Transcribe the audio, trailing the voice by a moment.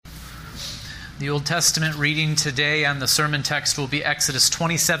The Old Testament reading today and the sermon text will be Exodus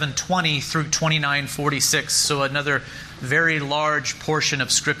 27:20 through 29:46. So another very large portion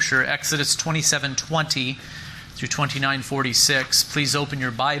of Scripture, Exodus 27:20 through 29:46. Please open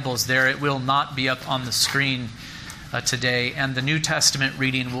your Bibles there. It will not be up on the screen today. And the New Testament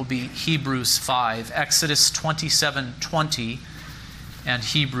reading will be Hebrews 5, Exodus 27:20 and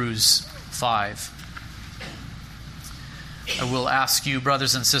Hebrews 5. I will ask you,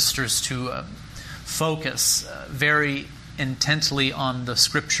 brothers and sisters, to focus very intently on the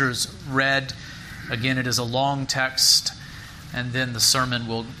Scriptures read. Again, it is a long text, and then the sermon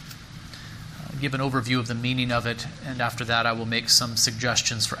will give an overview of the meaning of it, and after that I will make some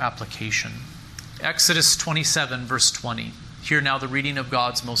suggestions for application. Exodus 27, verse 20. Hear now the reading of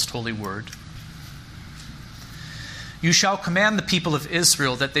God's most holy word. You shall command the people of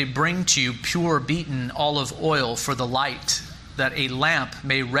Israel that they bring to you pure beaten olive oil for the light, that a lamp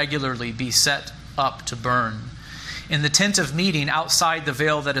may regularly be set up to burn. In the tent of meeting outside the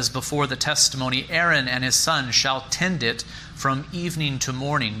veil that is before the testimony, Aaron and his sons shall tend it from evening to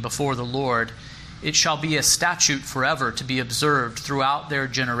morning before the Lord. It shall be a statute forever to be observed throughout their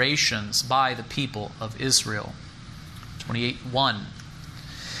generations by the people of Israel. 28:1.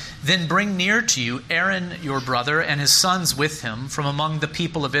 Then bring near to you Aaron your brother and his sons with him from among the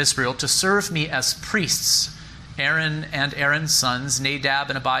people of Israel to serve me as priests, Aaron and Aaron's sons, Nadab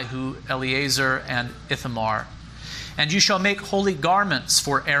and Abihu, Eleazar and Ithamar. And you shall make holy garments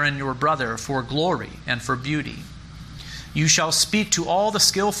for Aaron your brother, for glory and for beauty. You shall speak to all the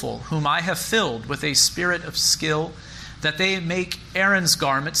skillful, whom I have filled with a spirit of skill, that they make Aaron's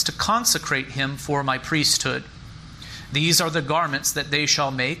garments to consecrate him for my priesthood. These are the garments that they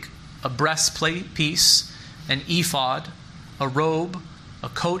shall make: a breastplate piece, an ephod, a robe, a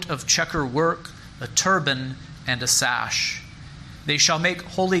coat of checker work, a turban, and a sash. They shall make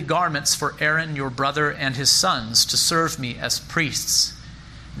holy garments for Aaron your brother and his sons to serve me as priests.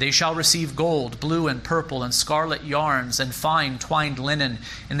 They shall receive gold, blue and purple, and scarlet yarns, and fine twined linen,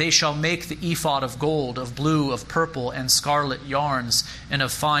 and they shall make the ephod of gold, of blue, of purple, and scarlet yarns, and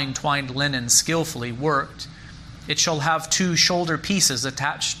of fine twined linen skillfully worked. It shall have 2 shoulder pieces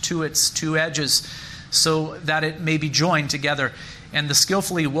attached to its 2 edges, so that it may be joined together. And the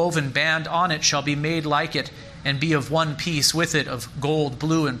skillfully woven band on it shall be made like it, and be of one piece with it, of gold,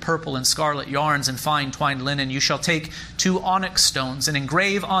 blue, and purple, and scarlet yarns, and fine twined linen. You shall take 2 onyx stones, and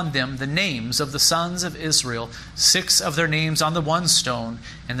engrave on them the names of the sons of Israel, 6 of their names on the one stone,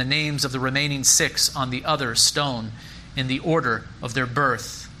 and the names of the remaining 6 on the other stone, in the order of their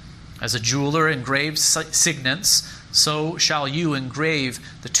birth. As a jeweler engraves signets, so shall you engrave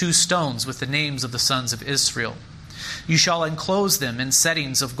the 2 stones with the names of the sons of Israel. You shall enclose them in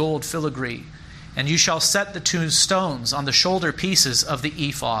settings of gold filigree, and you shall set the 2 stones on the shoulder pieces of the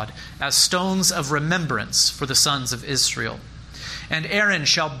ephod as stones of remembrance for the sons of Israel. And Aaron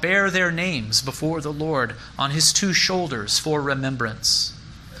shall bear their names before the Lord on his 2 shoulders for remembrance.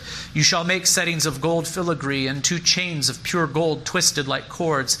 You shall make settings of gold filigree and 2 chains of pure gold twisted like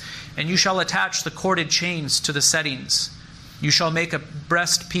cords, and you shall attach the corded chains to the settings. You shall make a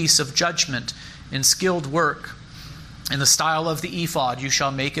breastpiece of judgment in skilled work. In the style of the ephod you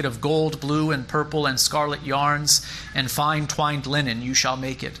shall make it of gold, blue, and purple, and scarlet yarns, and fine twined linen you shall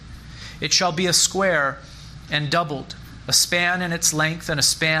make it. It shall be a square and doubled, a span in its length and a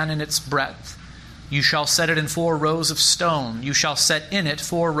span in its breadth. You shall set it in 4 rows of stone. You shall set in it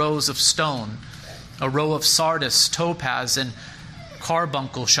 4 rows of stone. A row of sardius, topaz, and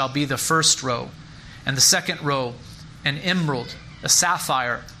carbuncle shall be the first row, and the second row an emerald, a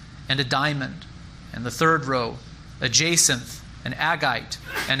sapphire, and a diamond, and the third row a jacinth, an agate,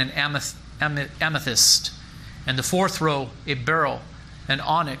 and an amethyst, and the 4th row a beryl, an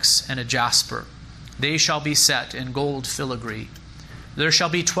onyx, and a jasper. They shall be set in gold filigree. There shall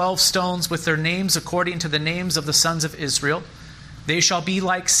be 12 stones with their names according to the names of the sons of Israel. They shall be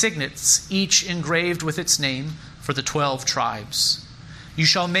like signets, each engraved with its name, for the 12 tribes. You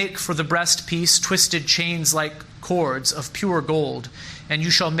shall make for the breastpiece twisted chains like cords of pure gold, and you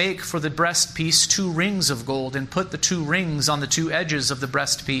shall make for the breastpiece 2 rings of gold, and put the 2 rings on the 2 edges of the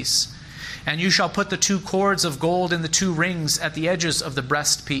breastpiece. And you shall put the 2 cords of gold in the 2 rings at the edges of the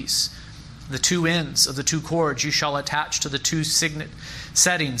breastpiece. The 2 ends of the 2 cords you shall attach to the 2 signet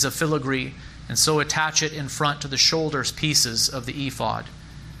settings of filigree, and so attach it in front to the shoulders pieces of the ephod.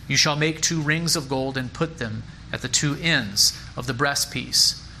 You shall make 2 rings of gold and put them at the 2 ends of the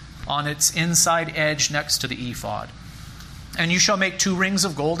breastpiece, on its inside edge next to the ephod. And you shall make 2 rings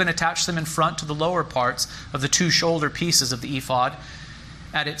of gold and attach them in front to the lower parts of the 2 shoulder pieces of the ephod,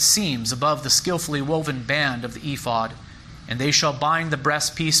 at its seams above the skillfully woven band of the ephod. And they shall bind the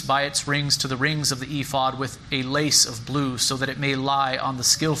breastpiece by its rings to the rings of the ephod with a lace of blue, so that it may lie on the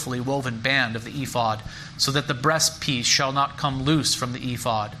skillfully woven band of the ephod, so that the breastpiece shall not come loose from the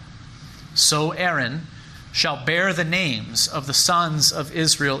ephod. So Aaron shall bear the names of the sons of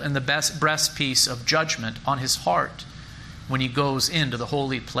Israel in the breastpiece of judgment on his heart when he goes into the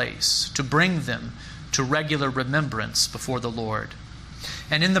holy place, to bring them to regular remembrance before the Lord.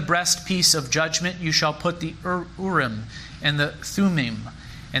 And in the breastpiece of judgment you shall put the Urim and the Thummim,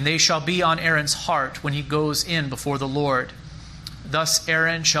 and they shall be on Aaron's heart when he goes in before the Lord. Thus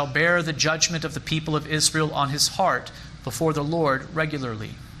Aaron shall bear the judgment of the people of Israel on his heart before the Lord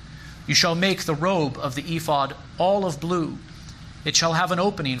regularly. You shall make the robe of the ephod all of blue. It shall have an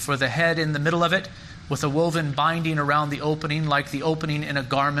opening for the head in the middle of it, with a woven binding around the opening like the opening in a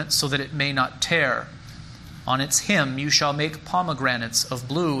garment, so that it may not tear. On its hem you shall make pomegranates of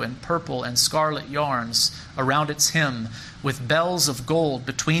blue and purple and scarlet yarns around its hem, with bells of gold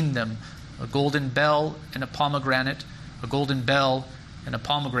between them, a golden bell and a pomegranate, a golden bell and a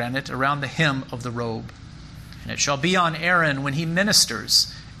pomegranate around the hem of the robe. And it shall be on Aaron when he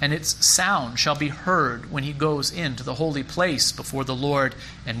ministers, and its sound shall be heard when he goes into the holy place before the Lord,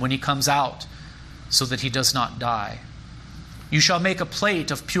 and when he comes out, so that he does not die. You shall make a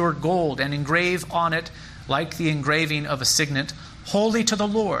plate of pure gold, and engrave on it, like the engraving of a signet, holy to the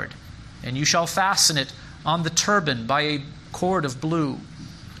Lord. And you shall fasten it on the turban by a cord of blue.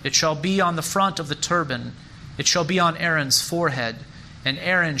 It shall be on the front of the turban. It shall be on Aaron's forehead. And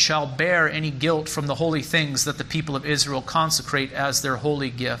Aaron shall bear any guilt from the holy things that the people of Israel consecrate as their holy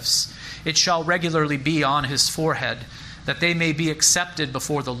gifts. It shall regularly be on his forehead, that they may be accepted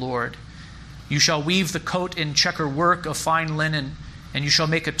before the Lord. You shall weave the coat in checker work of fine linen, and you shall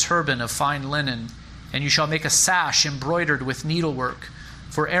make a turban of fine linen. And you shall make a sash embroidered with needlework.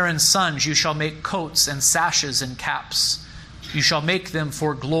 For Aaron's sons you shall make coats and sashes and caps. You shall make them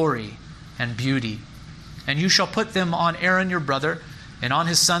for glory and beauty. And you shall put them on Aaron your brother, and on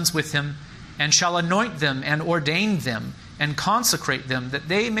his sons with him, and shall anoint them and ordain them, and consecrate them, that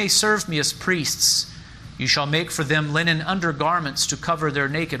they may serve me as priests. You shall make for them linen undergarments to cover their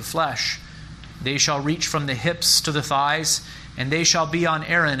naked flesh. They shall reach from the hips to the thighs, and they shall be on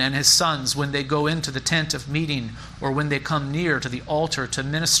Aaron and his sons when they go into the tent of meeting, or when they come near to the altar to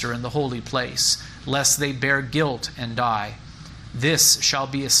minister in the holy place, lest they bear guilt and die. This shall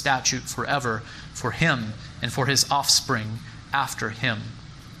be a statute forever for him and for his offspring after him.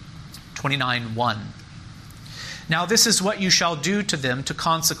 29:1. Now this is what you shall do to them to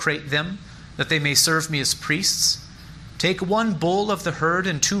consecrate them, that they may serve me as priests. Take 1 bull of the herd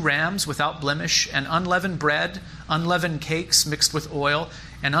and 2 rams without blemish, and unleavened bread, unleavened cakes mixed with oil,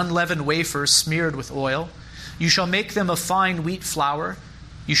 and unleavened wafers smeared with oil. You shall make them of fine wheat flour.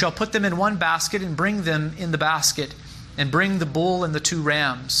 You shall put them in 1 basket and bring them in the basket, and bring the bull and the 2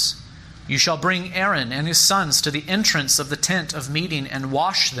 rams. You shall bring Aaron and his sons to the entrance of the tent of meeting and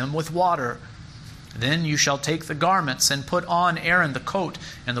wash them with water. Then you shall take the garments and put on Aaron the coat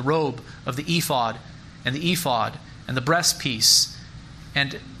and the robe of the ephod and the breastpiece,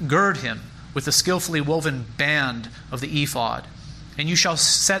 and gird him with the skillfully woven band of the ephod. And you shall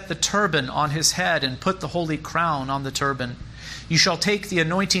set the turban on his head and put the holy crown on the turban. You shall take the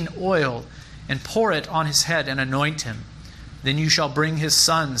anointing oil and pour it on his head and anoint him. Then you shall bring his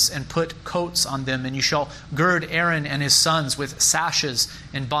sons and put coats on them, and you shall gird Aaron and his sons with sashes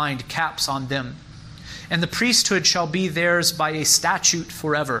and bind caps on them. And the priesthood shall be theirs by a statute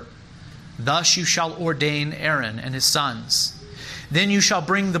forever. Thus you shall ordain Aaron and his sons. Then you shall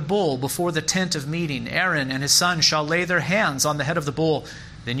bring the bull before the tent of meeting. Aaron and his sons shall lay their hands on the head of the bull.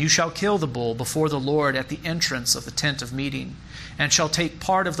 Then you shall kill the bull before the Lord at the entrance of the tent of meeting, and shall take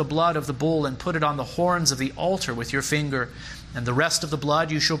part of the blood of the bull and put it on the horns of the altar with your finger. And the rest of the blood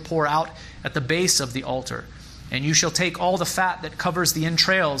you shall pour out at the base of the altar. And you shall take all the fat that covers the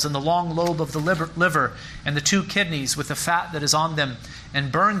entrails and the long lobe of the liver and the 2 kidneys with the fat that is on them,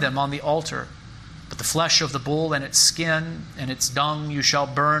 and burn them on the altar. But the flesh of the bull and its skin and its dung you shall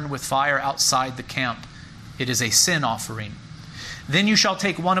burn with fire outside the camp. It is a sin offering. Then you shall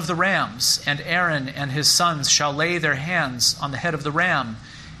take 1 of the rams, and Aaron and his sons shall lay their hands on the head of the ram,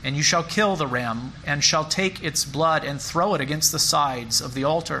 and you shall kill the ram, and shall take its blood and throw it against the sides of the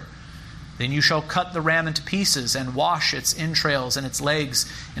altar. Then you shall cut the ram into pieces, and wash its entrails and its legs,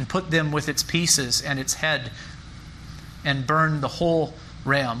 and put them with its pieces and its head, and burn the whole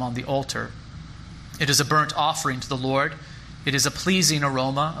ram on the altar. It is a burnt offering to the Lord. It is a pleasing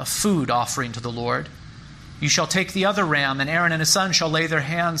aroma, a food offering to the Lord. You shall take the other ram, and Aaron and his son shall lay their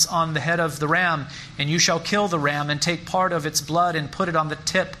hands on the head of the ram, and you shall kill the ram, and take part of its blood, and put it on the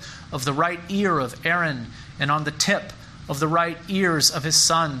tip of the right ear of Aaron, and on the tip of the right ears of his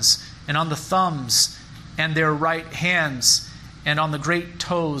sons, and on the thumbs and their right hands, and on the great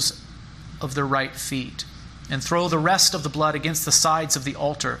toes of their right feet. And throw the rest of the blood against the sides of the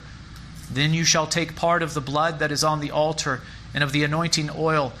altar. Then you shall take part of the blood that is on the altar and of the anointing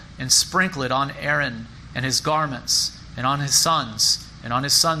oil, and sprinkle it on Aaron and his garments, and on his sons, and on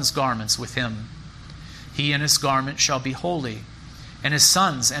his sons' garments with him. He and his garment shall be holy, and his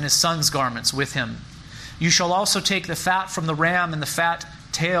sons' garments with him. You shall also take the fat from the ram, and the fat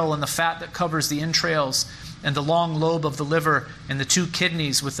tail, and the fat that covers the entrails, and the long lobe of the liver, and the 2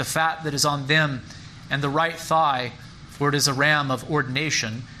 kidneys with the fat that is on them, and the right thigh, for it is a ram of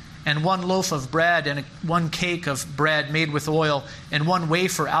ordination, and 1 loaf of bread, and 1 cake of bread made with oil, and 1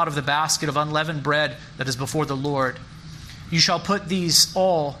 wafer out of the basket of unleavened bread that is before the Lord. You shall put these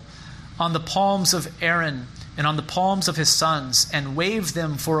all on the palms of Aaron and on the palms of his sons, and wave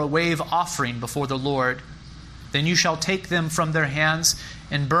them for a wave offering before the Lord. Then you shall take them from their hands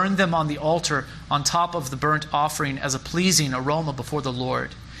and burn them on the altar on top of the burnt offering as a pleasing aroma before the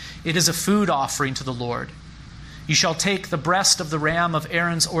Lord. It is a food offering to the Lord. You shall take the breast of the ram of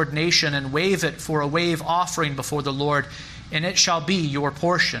Aaron's ordination and wave it for a wave offering before the Lord, and it shall be your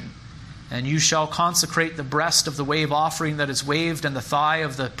portion. And you shall consecrate the breast of the wave offering that is waved, and the thigh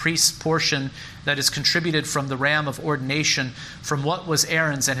of the priest's portion that is contributed from the ram of ordination, from what was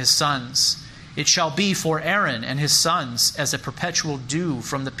Aaron's and his sons. It shall be for Aaron and his sons as a perpetual due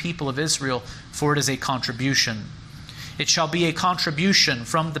from the people of Israel, for it is a contribution. It shall be a contribution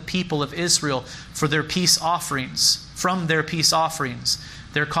from the people of Israel for their peace offerings,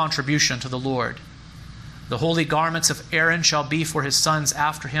 their contribution to the Lord. The holy garments of Aaron shall be for his sons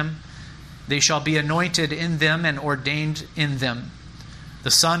after him. They shall be anointed in them and ordained in them.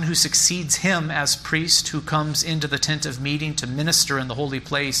 The son who succeeds him as priest, who comes into the tent of meeting to minister in the holy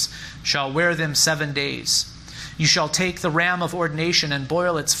place, shall wear them 7 days. You shall take the ram of ordination and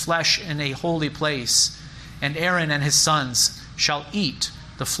boil its flesh in a holy place. And Aaron and his sons shall eat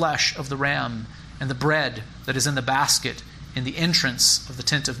the flesh of the ram and the bread that is in the basket in the entrance of the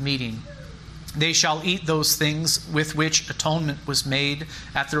tent of meeting. They shall eat those things with which atonement was made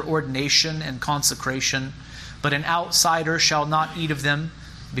at their ordination and consecration, but an outsider shall not eat of them,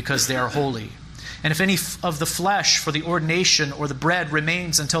 because they are holy. And if any of the flesh for the ordination or the bread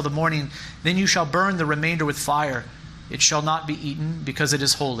remains until the morning, then you shall burn the remainder with fire. It shall not be eaten, because it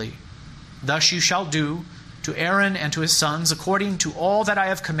is holy. Thus you shall do to Aaron and to his sons, according to all that I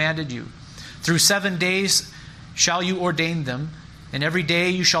have commanded you. Through 7 days shall you ordain them, and every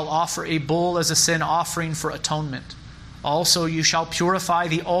day you shall offer a bull as a sin offering for atonement. Also you shall purify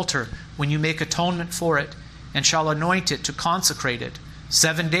the altar when you make atonement for it, and shall anoint it to consecrate it.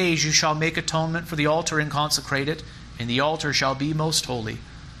 7 days you shall make atonement for the altar and consecrate it, and the altar shall be most holy.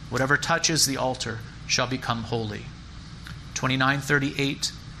 Whatever touches the altar shall become holy.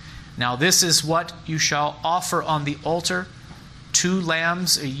 29:38. Now this is what you shall offer on the altar: 2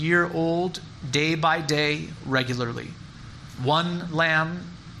 lambs a year old, day by day, regularly. 1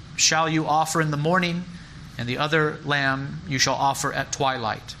 lamb shall you offer in the morning, and the other lamb you shall offer at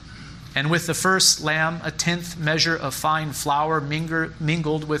twilight. And with the first lamb, a 10th measure of fine flour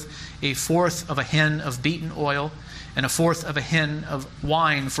mingled with a 1/4 of a hin of beaten oil, and a 1/4 of a hin of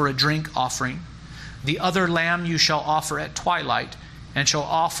wine for a drink offering. The other lamb you shall offer at twilight, and shall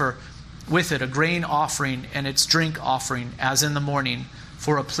offer with it a grain offering and its drink offering, as in the morning,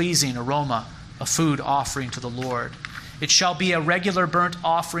 for a pleasing aroma, a food offering to the Lord. It shall be a regular burnt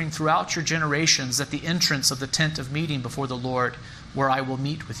offering throughout your generations at the entrance of the tent of meeting before the Lord, where I will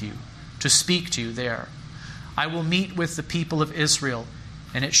meet with you, to speak to you there. I will meet with the people of Israel,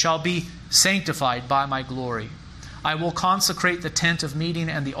 and it shall be sanctified by my glory. I will consecrate the tent of meeting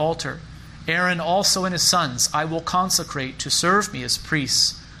and the altar. Aaron also and his sons I will consecrate to serve me as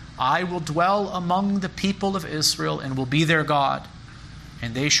priests. I will dwell among the people of Israel and will be their God.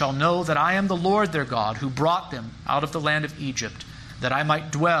 And they shall know that I am the Lord their God, who brought them out of the land of Egypt, that I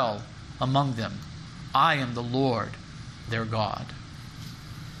might dwell among them. I am the Lord their God.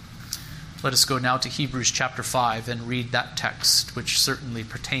 Let us go now to Hebrews chapter 5 and read that text, which certainly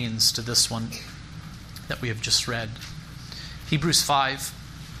pertains to this one that we have just read. Hebrews 5.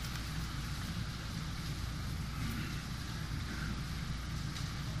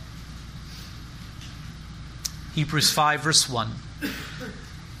 Hebrews 5, verse 1.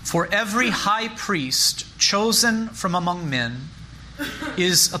 For every high priest chosen from among men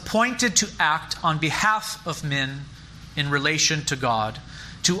is appointed to act on behalf of men in relation to God,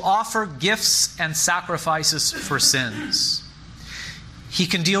 to offer gifts and sacrifices for sins. He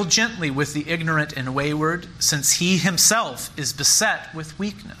can deal gently with the ignorant and wayward, since he himself is beset with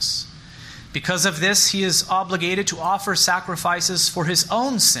weakness. Because of this, he is obligated to offer sacrifices for his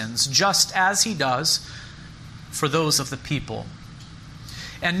own sins, just as he does for those of the people.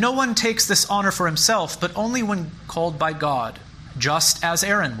 And no one takes this honor for himself, but only when called by God, just as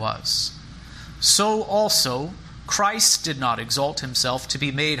Aaron was. So also, Christ did not exalt himself to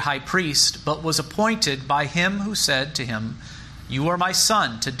be made high priest, but was appointed by him who said to him, "You are my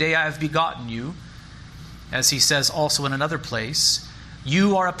son, today I have begotten you." As he says also in another place,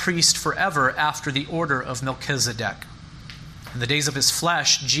 "You are a priest forever after the order of Melchizedek." In the days of his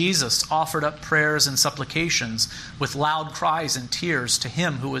flesh, Jesus offered up prayers and supplications with loud cries and tears to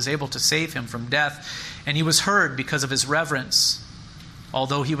him who was able to save him from death, and he was heard because of his reverence.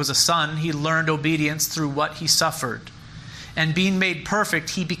 Although he was a son, he learned obedience through what he suffered. And being made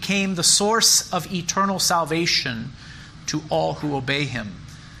perfect, he became the source of eternal salvation to all who obey him,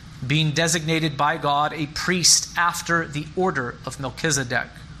 being designated by God a priest after the order of Melchizedek.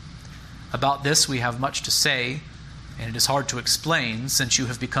 About this we have much to say, and it is hard to explain, since you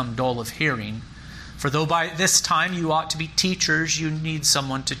have become dull of hearing. For though by this time you ought to be teachers, you need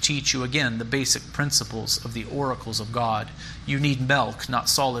someone to teach you again the basic principles of the oracles of God. You need milk, not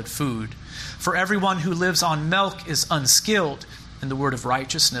solid food. For everyone who lives on milk is unskilled in the word of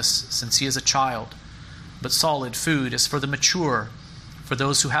righteousness, since he is a child. But solid food is for the mature, for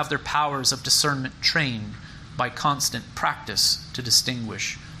those who have their powers of discernment trained by constant practice to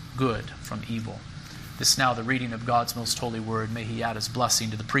distinguish good from evil. This is now the reading of God's most holy word. May he add his blessing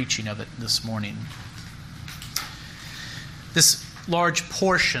to the preaching of it this morning. This large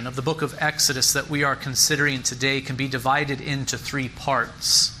portion of the book of Exodus that we are considering today can be divided into three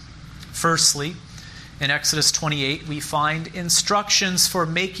parts. Firstly, in Exodus 28, we find instructions for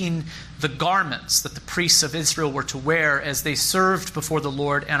making the garments that the priests of Israel were to wear as they served before the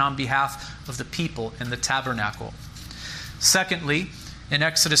Lord and on behalf of the people in the tabernacle. Secondly, in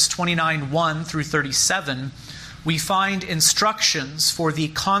Exodus 29, 1 through 37, we find instructions for the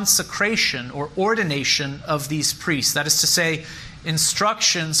consecration or ordination of these priests. That is to say,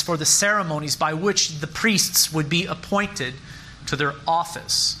 instructions for the ceremonies by which the priests would be appointed to their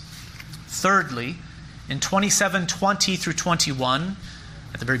office. Thirdly, in 27:20 through 21,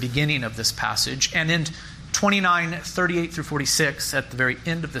 at the very beginning of this passage, and in 29:38 through 46, at the very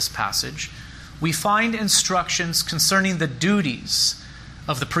end of this passage, we find instructions concerning the duties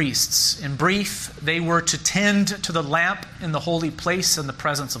of the priests. In brief, they were to tend to the lamp in the holy place in the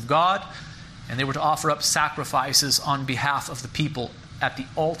presence of God, and they were to offer up sacrifices on behalf of the people at the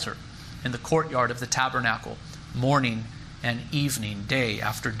altar in the courtyard of the tabernacle, morning and evening, day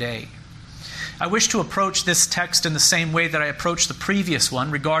after day. I wish to approach this text in the same way that I approached the previous one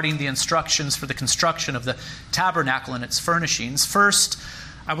regarding the instructions for the construction of the tabernacle and its furnishings. First,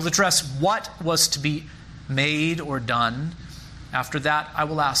 I will address what was to be made or done. After that, I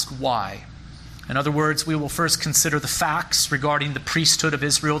will ask why. In other words, we will first consider the facts regarding the priesthood of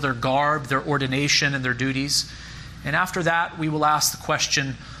Israel, their garb, their ordination, and their duties. And after that, we will ask the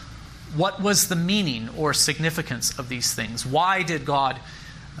question, what was the meaning or significance of these things? Why did God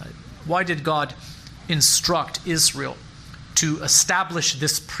instruct Israel to establish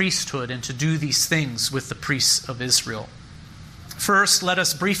this priesthood and to do these things with the priests of Israel? First, let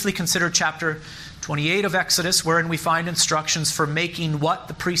us briefly consider chapter 28 of Exodus, wherein we find instructions for making what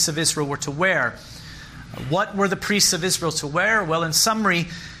the priests of Israel were to wear. What were the priests of Israel to wear? Well, in summary,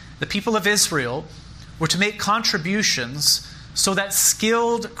 the people of Israel were to make contributions so that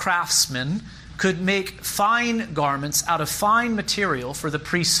skilled craftsmen could make fine garments out of fine material for the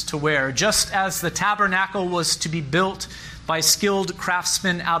priests to wear, just as the tabernacle was to be built by skilled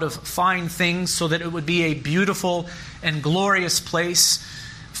craftsmen out of fine things so that it would be a beautiful and glorious place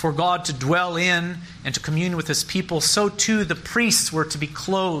for God to dwell in and to commune with his people. So too the priests were to be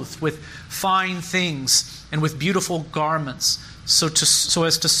clothed with fine things and with beautiful garments so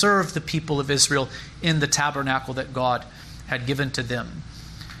as to serve the people of Israel in the tabernacle that God had given to them.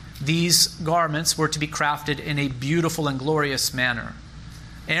 These garments were to be crafted in a beautiful and glorious manner.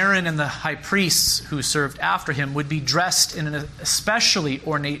 Aaron and the high priests who served after him would be dressed in an especially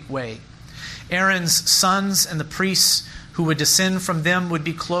ornate way. Aaron's sons and the priests who would descend from them would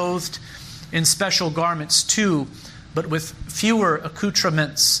be clothed in special garments too, but with fewer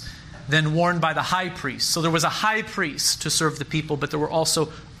accoutrements than worn by the high priest. So there was a high priest to serve the people, but there were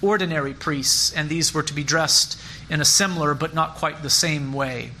also ordinary priests, and these were to be dressed in a similar but not quite the same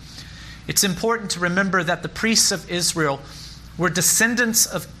way. It's important to remember that the priests of Israel were descendants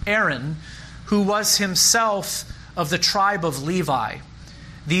of Aaron, who was himself of the tribe of Levi.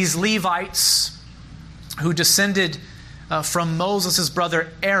 These Levites, who descended from Moses'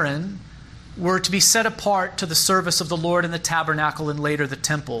 brother Aaron, were to be set apart to the service of the Lord in the tabernacle and later the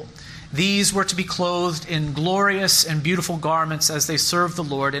temple. These were to be clothed in glorious and beautiful garments as they served the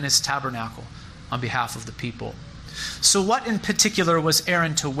Lord in his tabernacle on behalf of the people. So what in particular was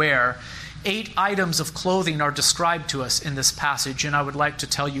Aaron to wear? 8 items of clothing are described to us in this passage, and I would like to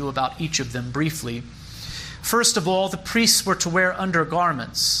tell you about each of them briefly. First of all, the priests were to wear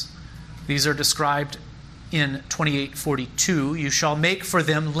undergarments. These are described in 28:42. You shall make for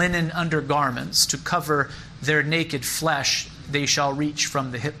them linen undergarments to cover their naked flesh. They shall reach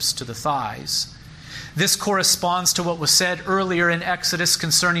from the hips to the thighs. This corresponds to what was said earlier in Exodus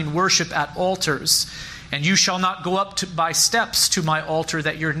concerning worship at altars. And you shall not go up by steps to my altar,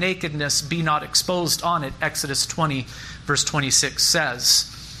 that your nakedness be not exposed on it, Exodus 20, verse 26 says.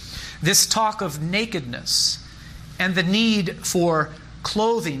 This talk of nakedness and the need for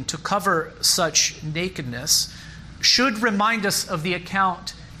clothing to cover such nakedness should remind us of the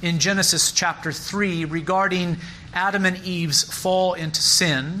account in Genesis chapter 3 regarding Adam and Eve's fall into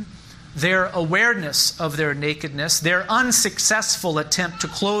sin, their awareness of their nakedness, their unsuccessful attempt to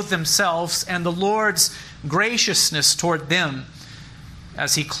clothe themselves, and the Lord's graciousness toward them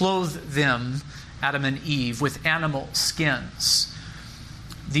as he clothed them, Adam and Eve, with animal skins.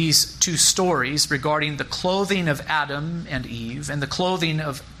 These 2 stories regarding the clothing of Adam and Eve and the clothing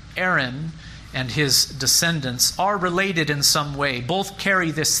of Aaron and his descendants are related in some way. Both carry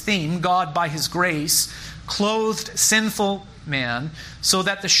this theme: God, by his grace, clothed sinful man so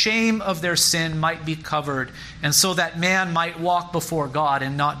that the shame of their sin might be covered and so that man might walk before God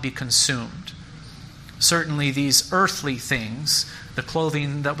and not be consumed. Certainly these earthly things, the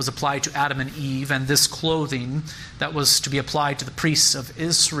clothing that was applied to Adam and Eve and this clothing that was to be applied to the priests of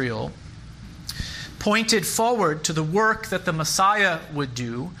Israel, pointed forward to the work that the Messiah would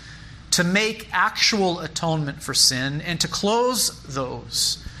do to make actual atonement for sin and to clothe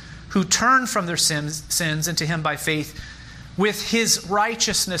those who turn from their sins into him by faith with his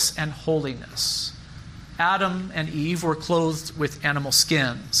righteousness and holiness. Adam and Eve were clothed with animal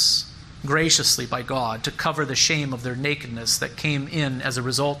skins, graciously by God, to cover the shame of their nakedness that came in as a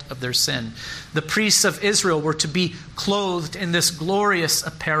result of their sin. The priests of Israel were to be clothed in this glorious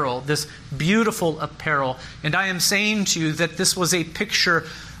apparel, this beautiful apparel. And I am saying to you that this was a picture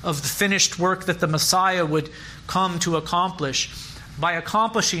of the finished work that the Messiah would come to accomplish. By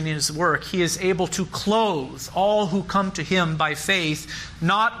accomplishing his work, he is able to clothe all who come to him by faith,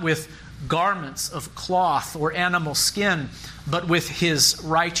 not with garments of cloth or animal skin, but with his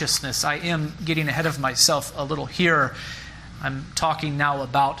righteousness. I am getting ahead of myself a little here. I'm talking now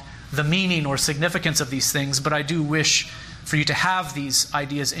about the meaning or significance of these things, but I do wish for you to have these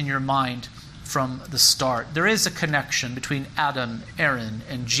ideas in your mind from the start. There is a connection between Adam, Aaron,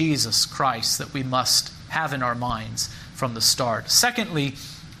 and Jesus Christ that we must have in our minds from the start. Secondly,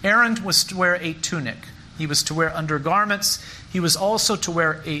 Aaron was to wear a tunic. He was to wear undergarments. He was also to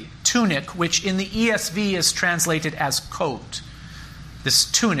wear a tunic, which in the ESV is translated as coat. This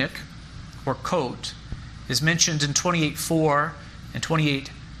tunic, or coat, is mentioned in 28:4 and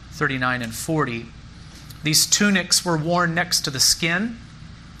 28:39 and 40. These tunics were worn next to the skin.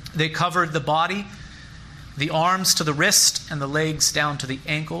 They covered the body, the arms to the wrist, and the legs down to the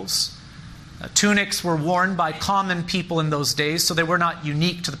ankles. Tunics were worn by common people in those days, so they were not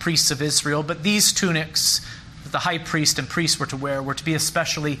unique to the priests of Israel. But these tunics that the high priest and priests were to wear were to be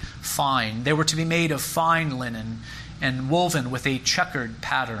especially fine. They were to be made of fine linen and woven with a checkered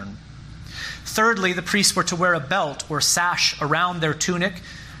pattern. Thirdly, the priests were to wear a belt or sash around their tunic.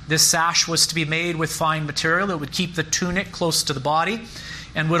 This sash was to be made with fine material. It would keep the tunic close to the body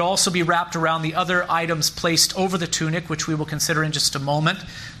and would also be wrapped around the other items placed over the tunic, which we will consider in just a moment,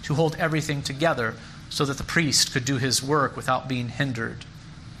 to hold everything together so that the priest could do his work without being hindered.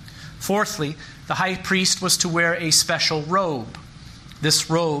 Fourthly, the high priest was to wear a special robe. This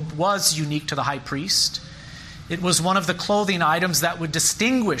robe was unique to the high priest. It was one of the clothing items that would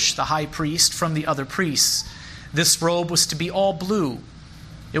distinguish the high priest from the other priests. This robe was to be all blue.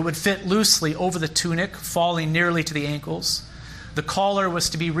 It would fit loosely over the tunic, falling nearly to the ankles. The collar was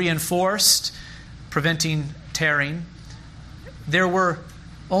to be reinforced, preventing tearing. There were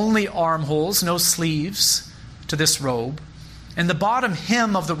only armholes, no sleeves to this robe. And the bottom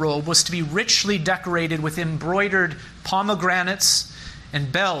hem of the robe was to be richly decorated with embroidered pomegranates, and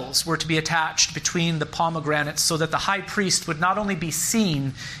bells were to be attached between the pomegranates so that the high priest would not only be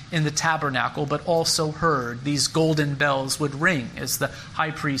seen in the tabernacle, but also heard. These golden bells would ring as the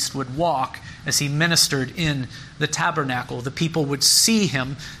high priest would walk, as he ministered in the tabernacle. The people would see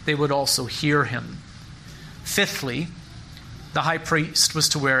him, they would also hear him. Fifthly, the high priest was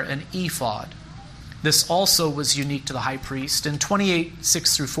to wear an ephod. This also was unique to the high priest. In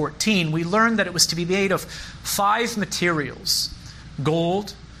 28:6 through 14, we learned that it was to be made of 5 materials: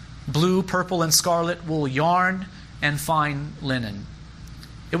 gold, blue, purple, and scarlet wool yarn, and fine linen.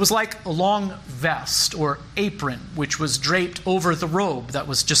 It was like a long vest or apron which was draped over the robe that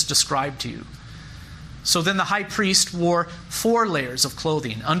was just described to you. So then the high priest wore 4 layers of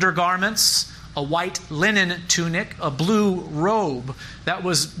clothing: undergarments, a white linen tunic, a blue robe that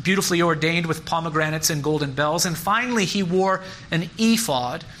was beautifully ordained with pomegranates and golden bells, and finally he wore an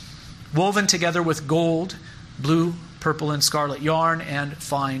ephod woven together with gold, blue, purple, and scarlet yarn, and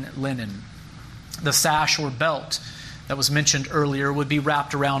fine linen. The sash or belt that was mentioned earlier would be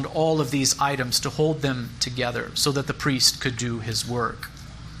wrapped around all of these items to hold them together so that the priest could do his work.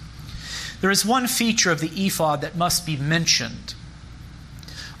 There is one feature of the ephod that must be mentioned.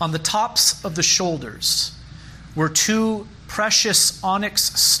 On the tops of the shoulders were 2 precious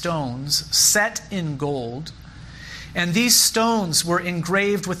onyx stones set in gold, and these stones were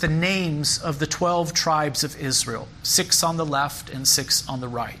engraved with the names of the 12 tribes of Israel, 6 on the left and 6 on the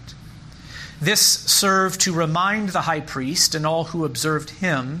right. This served to remind the high priest and all who observed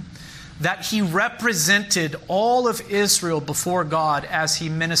him that he represented all of Israel before God as he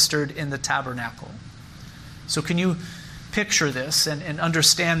ministered in the tabernacle. So can you picture this and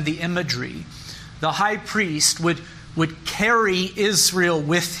understand the imagery? The high priest would carry Israel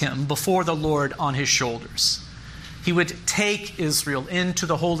with him before the Lord on his shoulders. He would take Israel into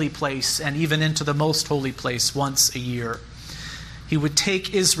the holy place and even into the most holy place once a year. He would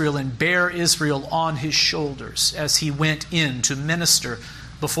take Israel and bear Israel on his shoulders as he went in to minister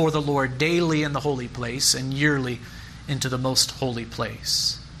before the Lord daily in the holy place and yearly into the most holy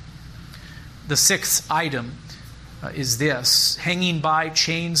place. The 6th item is this: hanging by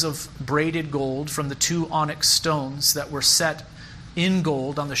chains of braided gold from the 2 onyx stones that were set in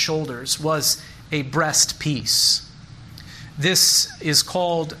gold on the shoulders was a breastpiece. This is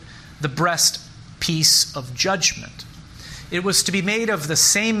called the breastpiece of judgment. It was to be made of the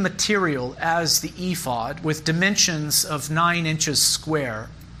same material as the ephod, with dimensions of 9 inches square.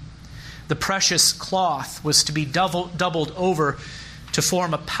 The precious cloth was to be doubled over to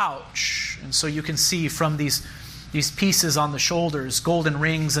form a pouch. And so you can see from these pieces on the shoulders, golden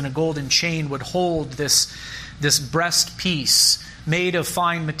rings and a golden chain would hold this breast piece made of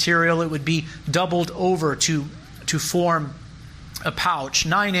fine material. It would be doubled over to form a pouch,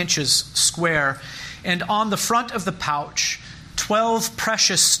 9 inches square. And on the front of the pouch, 12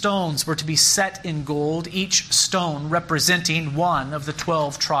 precious stones were to be set in gold, each stone representing one of the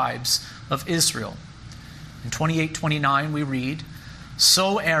 12 tribes of Israel. In 28:29 we read,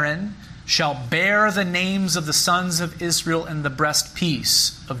 "So Aaron shall bear the names of the sons of Israel in the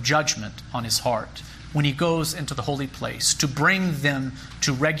breastpiece of judgment on his heart when he goes into the holy place, to bring them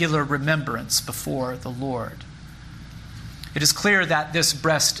to regular remembrance before the Lord." It is clear that this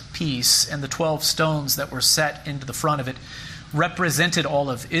breastpiece and the 12 stones that were set into the front of it represented all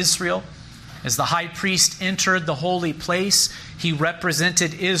of Israel. As the high priest entered the holy place, he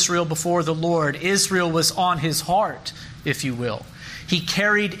represented Israel before the Lord. Israel was on his heart, if you will. He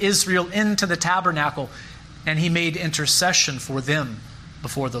carried Israel into the tabernacle, and he made intercession for them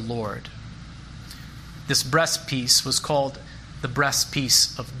before the Lord. This breastpiece was called the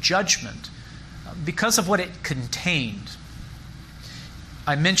breastpiece of judgment because of what it contained.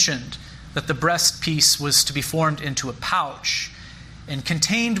 I mentioned that the breastpiece was to be formed into a pouch, and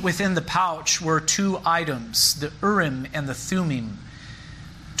contained within the pouch were 2 items, the Urim and the Thummim.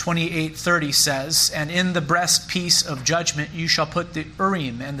 28:30 says, "And in the breastpiece of judgment you shall put the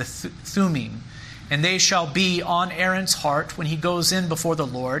Urim and the Thummim, and they shall be on Aaron's heart when he goes in before the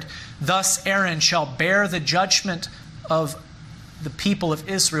Lord. Thus Aaron shall bear the judgment of the people of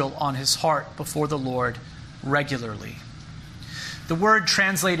Israel on his heart before the Lord regularly." The word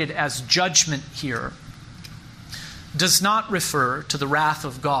translated as judgment here does not refer to the wrath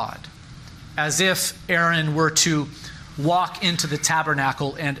of God, as if Aaron were to walk into the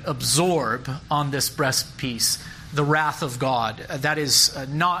tabernacle and absorb on this breastpiece the wrath of God. That is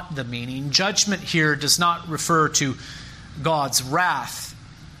not the meaning. Judgment here does not refer to God's wrath,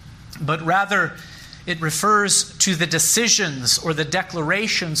 but rather it refers to the decisions or the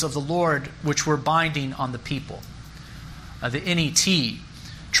declarations of the Lord which were binding on the people. The NET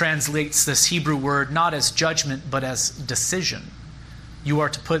translates this Hebrew word not as judgment, but as decision. You are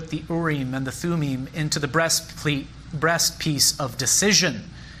to put the Urim and the Thummim into the breastpiece of decision,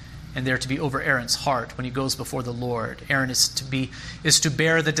 and they're to be over Aaron's heart when he goes before the Lord. Aaron is to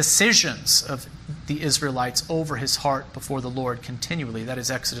bear the decisions of the Israelites over his heart before the Lord continually. That is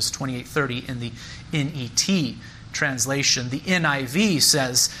Exodus 28:30 in the NET translation. The NIV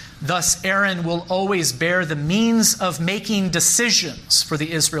says, "Thus Aaron will always bear the means of making decisions for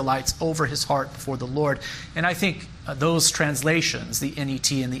the Israelites over his heart before the Lord." And I think those translations, the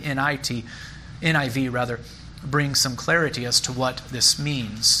NET and the NIV, bring some clarity as to what this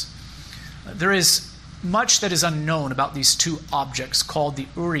means. There is much that is unknown about these two objects called the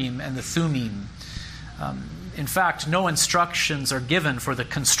Urim and the Thummim. In fact, no instructions are given for the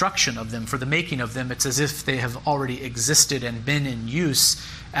construction of them, for the making of them. It's as if they have already existed and been in use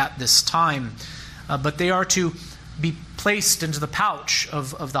at this time. But they are to be placed into the pouch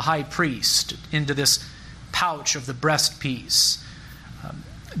of the high priest, into this pouch of the breastpiece.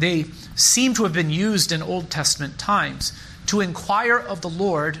 They seem to have been used in Old Testament times to inquire of the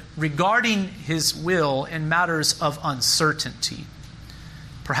Lord regarding his will in matters of uncertainty.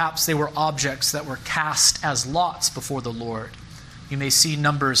 Perhaps they were objects that were cast as lots before the Lord. You may see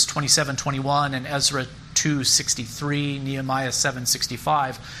Numbers 27:21 and Ezra 2:63, Nehemiah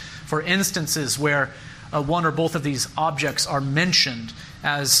 7:65 for instances where one or both of these objects are mentioned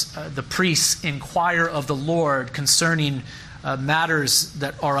as the priests inquire of the Lord concerning matters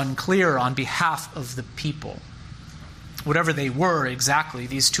that are unclear on behalf of the people. Whatever they were exactly,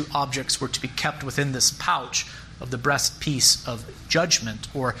 these two objects were to be kept within this pouch of the breastpiece of judgment,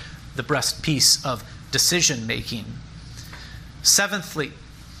 or the breastpiece of decision-making. Seventhly,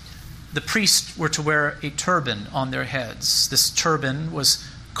 the priests were to wear a turban on their heads. This turban was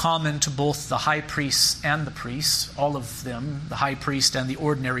common to both the high priests and the priests. All of them, the high priest and the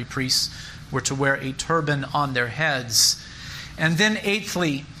ordinary priests, were to wear a turban on their heads. And then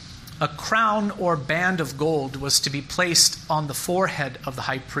eighthly, a crown or band of gold was to be placed on the forehead of the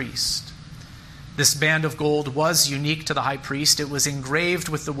high priest. This band of gold was unique to the high priest. It was engraved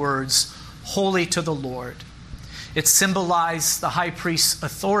with the words, "Holy to the Lord." It symbolized the high priest's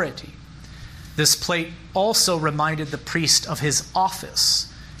authority. This plate also reminded the priest of his office,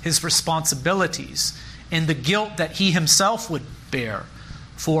 his responsibilities, and the guilt that he himself would bear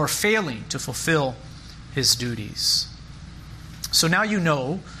for failing to fulfill his duties. So now you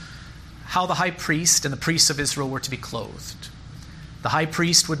know how the high priest and the priests of Israel were to be clothed. The high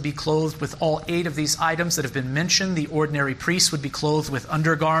priest would be clothed with all 8 of these items that have been mentioned. The ordinary priest would be clothed with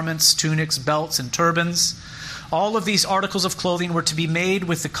undergarments, tunics, belts, and turbans. All of these articles of clothing were to be made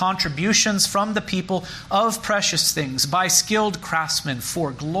with the contributions from the people of precious things by skilled craftsmen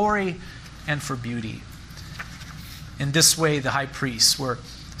for glory and for beauty. In this way, the high priests were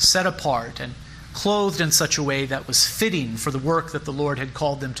set apart and clothed in such a way that was fitting for the work that the Lord had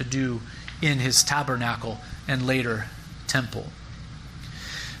called them to do in his tabernacle and later temple.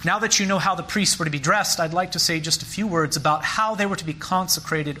 Now that you know how the priests were to be dressed, I'd like to say just a few words about how they were to be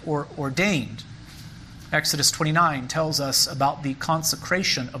consecrated or ordained. Exodus 29 tells us about the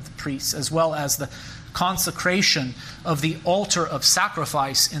consecration of the priests, as well as the consecration of the altar of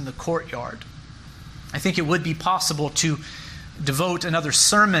sacrifice in the courtyard. I think it would be possible to devote another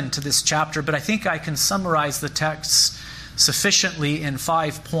sermon to this chapter, but I think I can summarize the text sufficiently in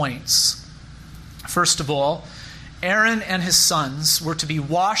 5 points. First of all, Aaron and his sons were to be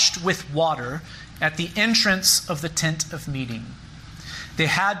washed with water at the entrance of the tent of meeting. They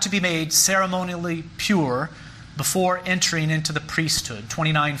had to be made ceremonially pure before entering into the priesthood.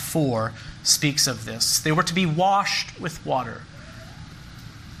 29:4 speaks of this. They were to be washed with water.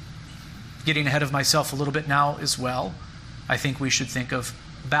 Getting ahead of myself a little bit now as well, I think we should think of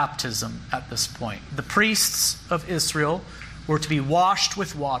baptism at this point. The priests of Israel were to be washed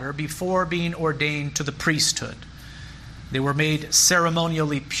with water before being ordained to the priesthood. They were made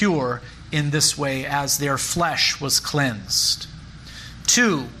ceremonially pure in this way as their flesh was cleansed.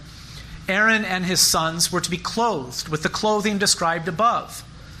 2, Aaron and his sons were to be clothed with the clothing described above.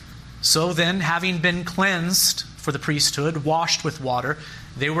 So then, having been cleansed for the priesthood, washed with water,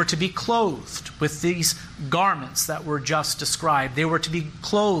 they were to be clothed with these garments that were just described. They were to be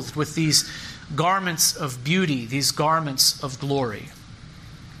clothed with these garments of beauty, these garments of glory.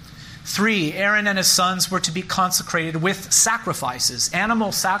 3, Aaron and his sons were to be consecrated with sacrifices.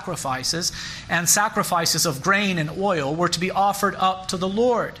 Animal sacrifices and sacrifices of grain and oil were to be offered up to the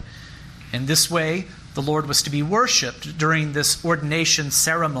Lord. In this way, the Lord was to be worshipped during this ordination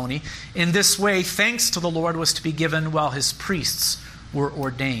ceremony. In this way, thanks to the Lord was to be given while his priests were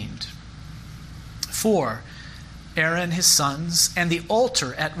ordained. 4, Aaron, his sons, and the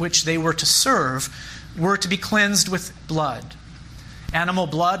altar at which they were to serve were to be cleansed with blood. Animal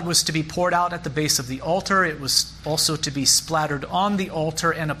blood was to be poured out at the base of the altar. It was also to be splattered on the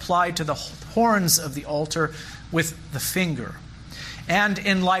altar and applied to the horns of the altar with the finger. And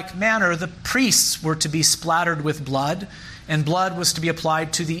in like manner, the priests were to be splattered with blood, and blood was to be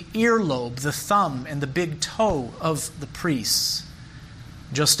applied to the earlobe, the thumb, and the big toe of the priests.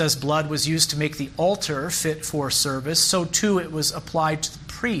 Just as blood was used to make the altar fit for service, so too it was applied to the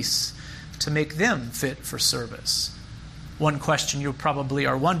priests to make them fit for service. One question you probably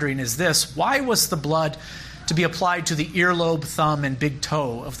are wondering is this: why was the blood to be applied to the earlobe, thumb, and big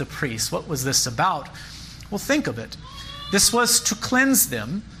toe of the priests? What was this about? Well, think of it. This was to cleanse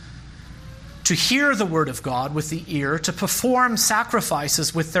them, to hear the word of God with the ear, to perform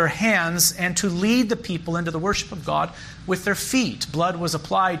sacrifices with their hands, and to lead the people into the worship of God with their feet. Blood was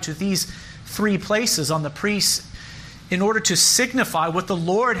applied to these three places on the priests in order to signify what the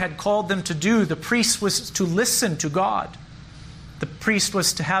Lord had called them to do. The priest was to listen to God. The priest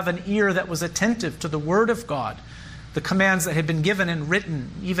was to have an ear that was attentive to the word of God, the commands that had been given and written,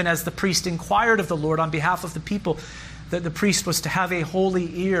 even as the priest inquired of the Lord on behalf of the people, that the priest was to have a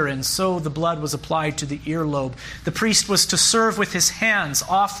holy ear, and so the blood was applied to the earlobe. The priest was to serve with his hands,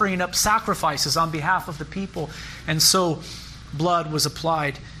 offering up sacrifices on behalf of the people, and so blood was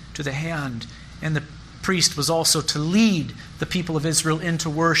applied to the hand. And the priest was also to lead the people of Israel into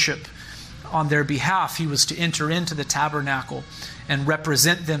worship on their behalf. He was to enter into the tabernacle and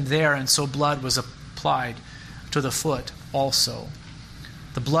represent them there, and so blood was applied to the foot also.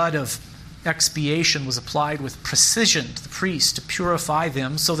 The blood of expiation was applied with precision to the priest to purify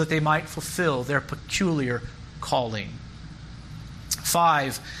them so that they might fulfill their peculiar calling.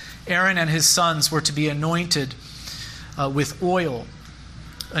 5, Aaron and his sons were to be anointed with oil.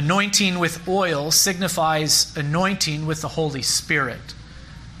 Anointing with oil signifies anointing with the Holy Spirit.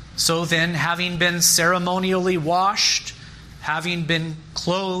 So then, having been ceremonially washed, having been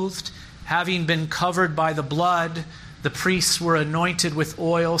clothed, having been covered by the blood, the priests were anointed with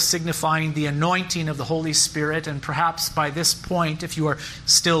oil, signifying the anointing of the Holy Spirit. And perhaps by this point, if you are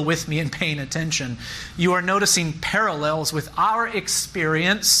still with me and paying attention, you are noticing parallels with our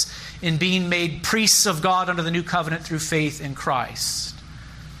experience in being made priests of God under the new covenant through faith in Christ.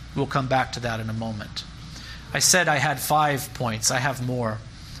 We'll come back to that in a moment. I said I had 5 points. I have more.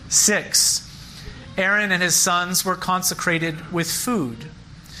 6, Aaron and his sons were consecrated with food.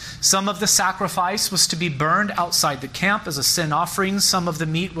 Some of the sacrifice was to be burned outside the camp as a sin offering. Some of the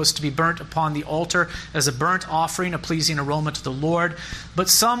meat was to be burnt upon the altar as a burnt offering, a pleasing aroma to the Lord. But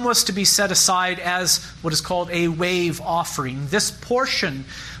some was to be set aside as what is called a wave offering. This portion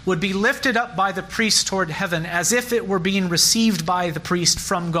would be lifted up by the priest toward heaven as if it were being received by the priest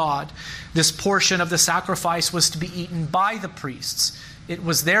from God. This portion of the sacrifice was to be eaten by the priests. It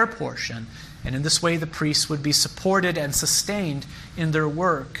was their portion. And in this way, the priests would be supported and sustained in their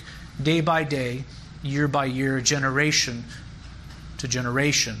work day by day, year by year, generation to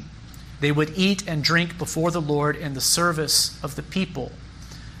generation. They would eat and drink before the Lord in the service of the people.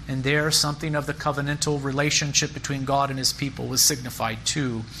 And there, something of the covenantal relationship between God and his people was signified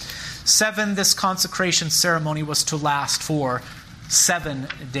too. 7, this consecration ceremony was to last for 7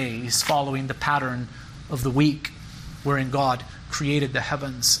 days, following the pattern of the week, wherein God created the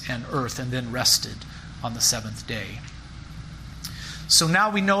heavens and earth and then rested on the 7th day. So now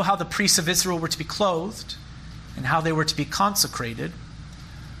we know how the priests of Israel were to be clothed and how they were to be consecrated.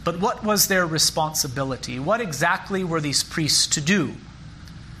 But what was their responsibility? What exactly were these priests to do?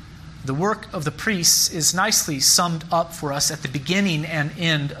 The work of the priests is nicely summed up for us at the beginning and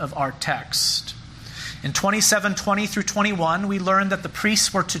end of our text. In 27:20 through 21, we learn that the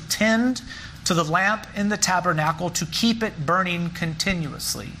priests were to tend to the lamp in the tabernacle to keep it burning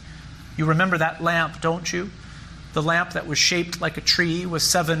continuously. You remember that lamp, don't you? The lamp that was shaped like a tree with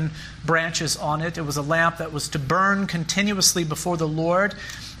 7 branches on it. It was a lamp that was to burn continuously before the Lord.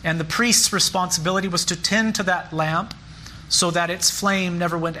 And the priest's responsibility was to tend to that lamp so that its flame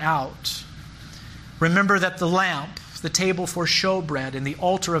never went out. Remember that the lamp, the table for showbread, and the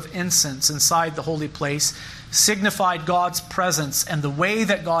altar of incense inside the holy place signified God's presence and the way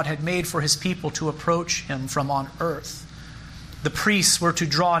that God had made for his people to approach him from on earth. The priests were to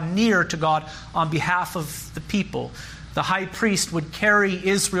draw near to God on behalf of the people. The high priest would carry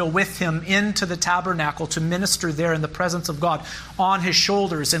Israel with him into the tabernacle to minister there in the presence of God on his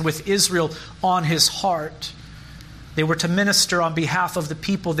shoulders and with Israel on his heart. They were to minister on behalf of the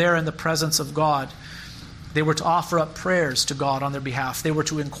people there in the presence of God. They were to offer up prayers to God on their behalf. They were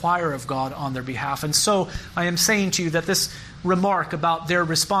to inquire of God on their behalf. And so I am saying to you that this remark about their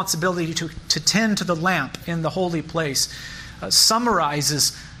responsibility to tend to the lamp in the holy place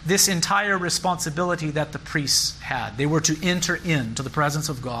summarizes this entire responsibility that the priests had. They were to enter into the presence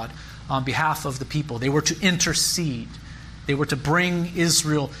of God on behalf of the people. They were to intercede. They were to bring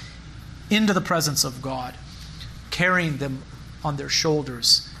Israel into the presence of God, carrying them on their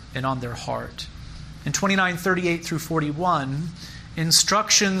shoulders and on their heart. In 29:38 through 41,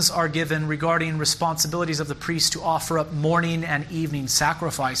 instructions are given regarding responsibilities of the priest to offer up morning and evening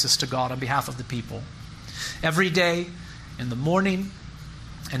sacrifices to God on behalf of the people. Every day, in the morning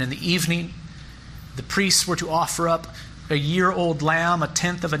and in the evening, the priests were to offer up a year-old lamb, a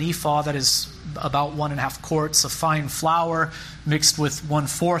tenth of an ephah, that is about 1.5 quarts of fine flour, mixed with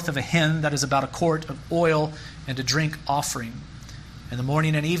 1/4 of a hin, that is about a quart of oil, and a drink offering. In the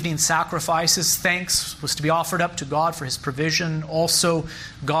morning and evening sacrifices, thanks was to be offered up to God for his provision. Also,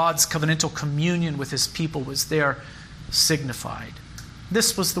 God's covenantal communion with his people was there signified.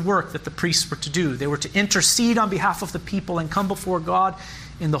 This was the work that the priests were to do. They were to intercede on behalf of the people and come before God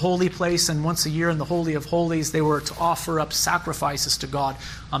in the holy place, and once a year in the Holy of Holies, they were to offer up sacrifices to God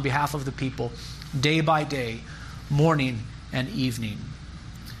on behalf of the people, day by day, morning and evening.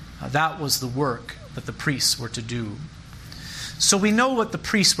 That was the work that the priests were to do. So we know what the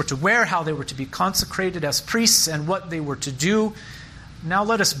priests were to wear, how they were to be consecrated as priests, and what they were to do. Now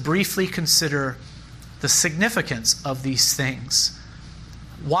let us briefly consider the significance of these things.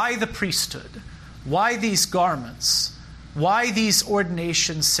 Why the priesthood? Why these garments? Why these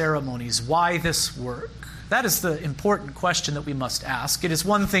ordination ceremonies? Why this work? That is the important question that we must ask. It is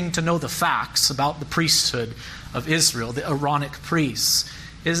one thing to know the facts about the priesthood of Israel, the Aaronic priests.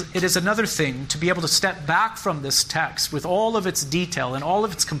 It is another thing to be able to step back from this text with all of its detail and all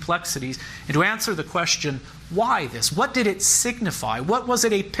of its complexities and to answer the question, why this? What did it signify? What was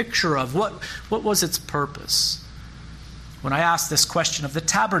it a picture of? What was its purpose? When I asked this question of the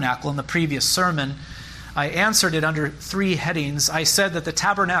tabernacle in the previous sermon, I answered it under 3 headings. I said that the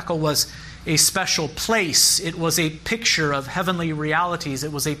tabernacle was a special place. It was a picture of heavenly realities.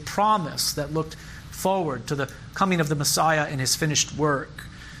 It was a promise that looked forward to the coming of the Messiah and his finished work.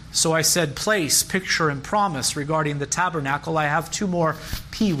 So I said place, picture, and promise regarding the tabernacle. I have 2 more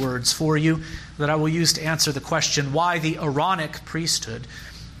P words for you that I will use to answer the question, why the Aaronic priesthood?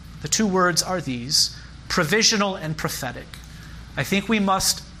 The 2 words are these: provisional and prophetic. I think we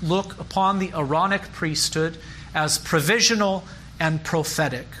must look upon the Aaronic priesthood as provisional and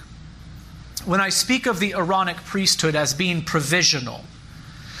prophetic. When I speak of the Aaronic priesthood as being provisional,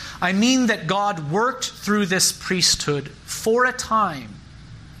 I mean that God worked through this priesthood for a time.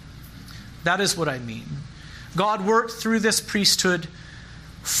 That is what I mean. God worked through this priesthood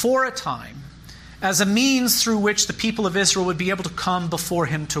for a time as a means through which the people of Israel would be able to come before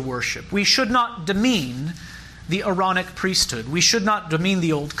him to worship. We should not demean the Aaronic priesthood. We should not demean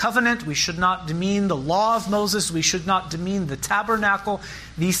the Old Covenant. We should not demean the law of Moses. We should not demean the tabernacle.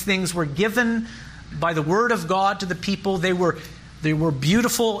 These things were given by the word of God to the people. They were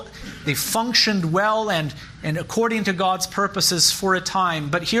beautiful. They functioned well and according to God's purposes for a time.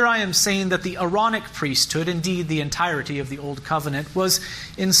 But here I am saying that the Aaronic priesthood, indeed the entirety of the Old Covenant, was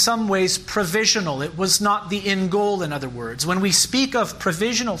in some ways provisional. It was not the end goal, in other words. When we speak of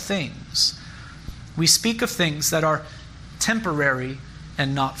provisional things, we speak of things that are temporary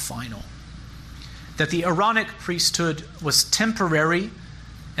and not final. That the Aaronic priesthood was temporary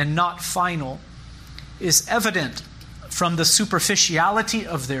and not final is evident from the superficiality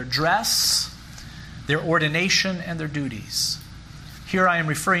of their dress, their ordination, and their duties. Here I am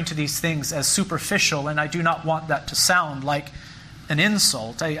referring to these things as superficial, and I do not want that to sound like an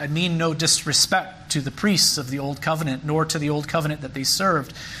insult. I mean no disrespect to the priests of the Old Covenant, nor to the Old Covenant that they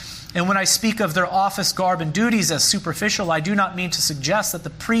served. And when I speak of their office, garb, and duties as superficial, I do not mean to suggest that the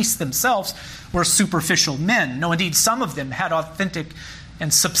priests themselves were superficial men. No, indeed, some of them had authentic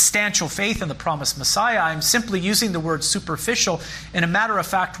and substantial faith in the promised Messiah. I'm simply using the word superficial in a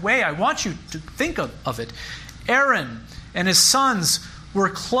matter-of-fact way. I want you to think of it. Aaron and his sons were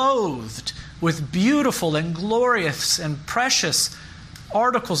clothed with beautiful and glorious and precious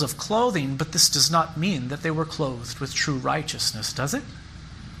articles of clothing, but this does not mean that they were clothed with true righteousness, does it?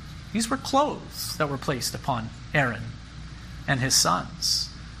 These were clothes that were placed upon Aaron and his sons.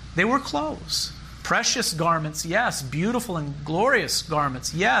 They were clothes. Precious garments, yes. Beautiful and glorious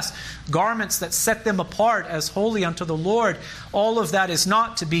garments, yes. Garments that set them apart as holy unto the Lord. All of that is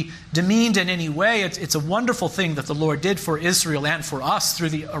not to be demeaned in any way. It's a wonderful thing that the Lord did for Israel and for us through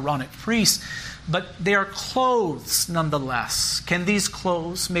the Aaronic priests. But they are clothes nonetheless. Can these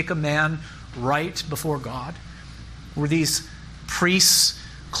clothes make a man right before God? Were these priests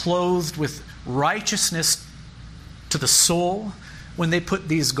clothed with righteousness to the soul when they put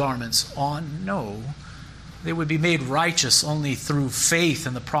these garments on? No. They would be made righteous only through faith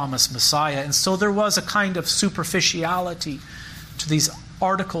in the promised Messiah. And so there was a kind of superficiality to these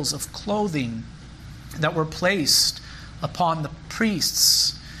articles of clothing that were placed upon the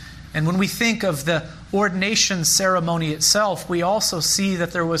priests. And when we think of the ordination ceremony itself, we also see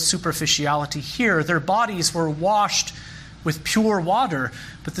that there was superficiality here. Their bodies were washed with pure water,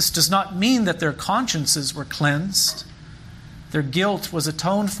 but this does not mean that their consciences were cleansed. Their guilt was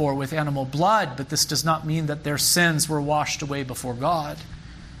atoned for with animal blood, but this does not mean that their sins were washed away before God.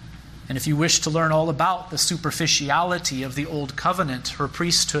 And if you wish to learn all about the superficiality of the Old Covenant, her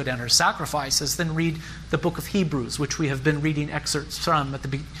priesthood and her sacrifices, then read the book of Hebrews, which we have been reading excerpts from at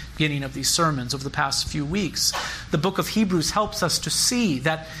the beginning of these sermons over the past few weeks. The book of Hebrews helps us to see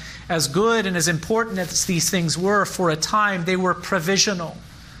that as good and as important as these things were for a time, they were provisional.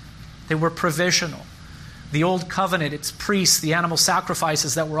 They were provisional. The Old Covenant, its priests, the animal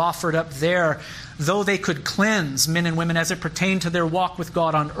sacrifices that were offered up there, though they could cleanse men and women as it pertained to their walk with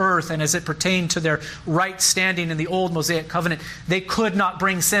God on earth and as it pertained to their right standing in the old Mosaic covenant, they could not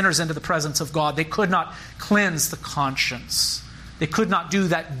bring sinners into the presence of God. They could not cleanse the conscience. They could not do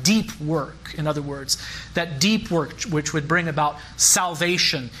that deep work, in other words, that deep work which would bring about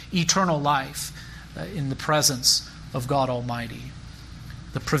salvation, eternal life in the presence of God Almighty.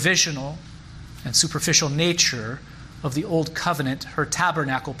 The provisional and superficial nature of the Old Covenant, her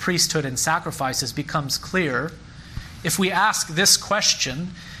tabernacle, priesthood, and sacrifices becomes clear if we ask this question: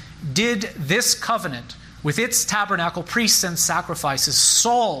 did this covenant, with its tabernacle, priests, and sacrifices,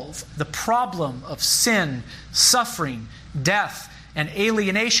 solve the problem of sin, suffering, death, and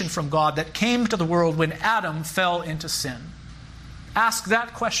alienation from God that came to the world when Adam fell into sin? Ask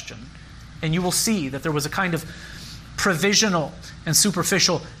that question, and you will see that there was a kind of provisional and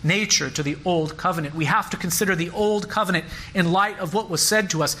superficial nature to the Old Covenant. We have to consider the Old Covenant in light of what was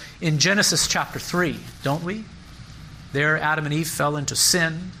said to us in Genesis chapter 3, don't we? There Adam and Eve fell into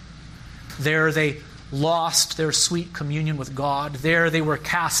sin. There they lost their sweet communion with God. There they were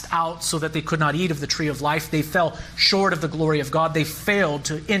cast out so that they could not eat of the tree of life. They fell short of the glory of God. They failed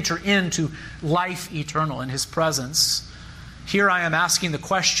to enter into life eternal in His presence. Here I am asking the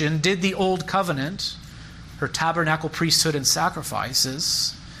question, did the Old Covenant, her tabernacle, priesthood, and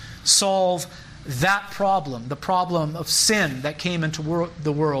sacrifices, solve that problem, the problem of sin that came into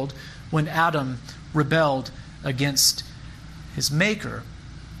the world when Adam rebelled against his Maker?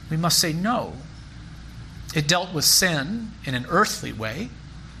 We must say no. It dealt with sin in an earthly way.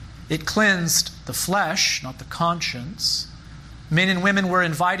 It cleansed the flesh, not the conscience. Men and women were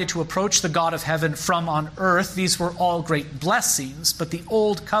invited to approach the God of heaven from on earth. These were all great blessings, but the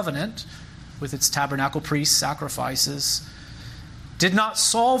Old Covenant, with its tabernacle, priests, sacrifices, did not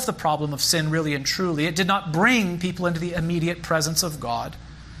solve the problem of sin really and truly. It did not bring people into the immediate presence of God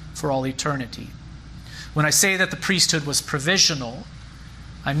for all eternity. When I say that the priesthood was provisional,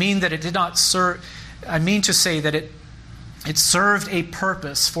 I mean that it did not serve. I mean to say that it served a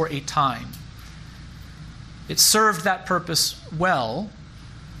purpose for a time. It served that purpose well,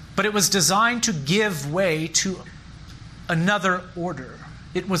 but it was designed to give way to another order.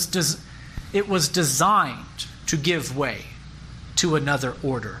 It was designed to give way to another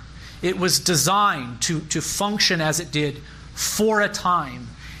order. It was designed to function as it did for a time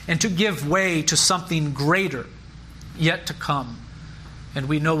and to give way to something greater yet to come. And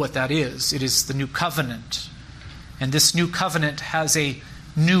we know what that is. It is the new covenant. And this new covenant has a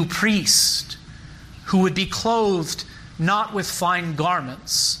new priest who would be clothed not with fine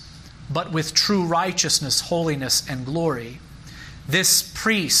garments, but with true righteousness, holiness, and glory. This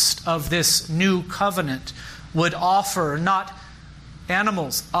priest of this new covenant would offer not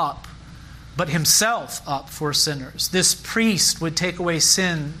animals up, but himself up for sinners. This priest would take away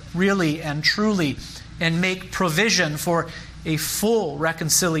sin really and truly and make provision for a full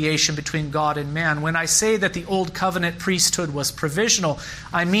reconciliation between God and man. When I say that the Old Covenant priesthood was provisional,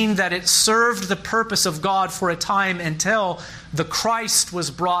 I mean that it served the purpose of God for a time until the Christ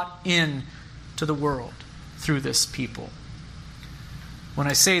was brought in to the world through this people. When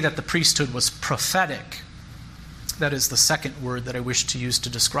I say that the priesthood was prophetic, that is the second word that I wish to use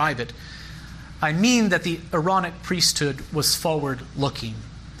to describe it, I mean that the Aaronic priesthood was forward-looking.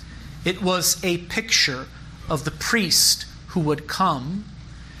 It was a picture of the priest who would come,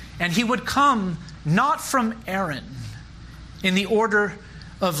 and he would come not from Aaron in the order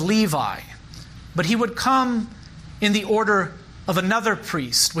of Levi, but he would come in the order of another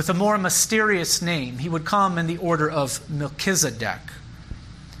priest with a more mysterious name. He would come in the order of Melchizedek,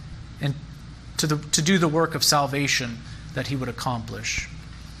 and to do the work of salvation that he would accomplish.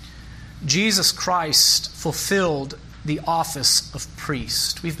 Jesus Christ fulfilled the office of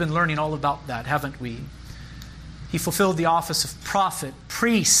priest. We've been learning all about that, haven't we? He fulfilled the office of prophet,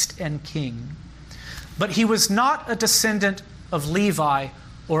 priest, and king. But he was not a descendant of Levi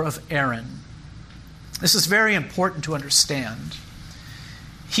or of Aaron. This is very important to understand.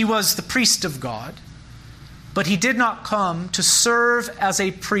 He was the priest of God, but he did not come to serve as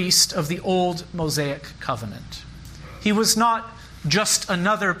a priest of the old Mosaic covenant. He was not just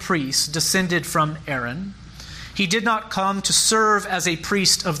another priest descended from Aaron. He did not come to serve as a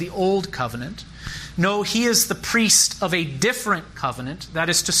priest of the old covenant. No, he is the priest of a different covenant, that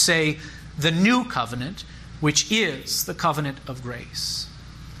is to say, the new covenant, which is the covenant of grace.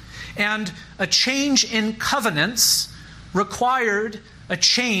 And a change in covenants required a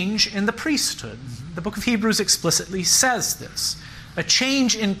change in the priesthood. The book of Hebrews explicitly says this. A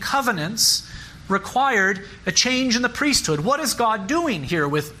change in covenants required a change in the priesthood. What is God doing here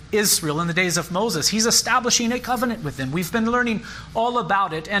with Israel in the days of Moses? He's establishing a covenant with them. We've been learning all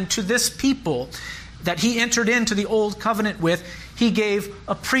about it. And to this people that he entered into the old covenant with, he gave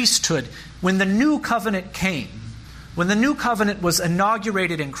a priesthood. When the new covenant came, when the new covenant was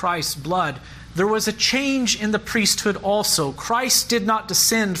inaugurated in Christ's blood, there was a change in the priesthood also. Christ did not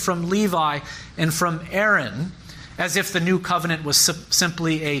descend from Levi and from Aaron as if the new covenant was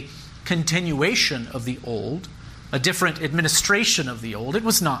simply a continuation of the old, a different administration of the old. It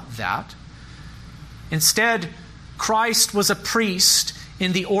was not that. Instead, Christ was a priest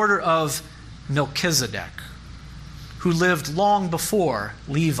in the order of Melchizedek, who lived long before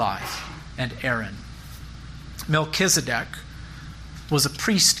Levi and Aaron. Melchizedek was a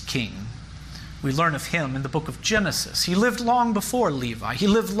priest king. We learn of him in the book of Genesis. He lived long before Levi. He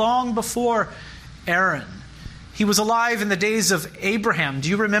lived long before Aaron. He was alive in the days of Abraham. Do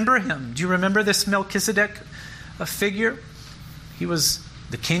you remember him? Do you remember this Melchizedek figure? He was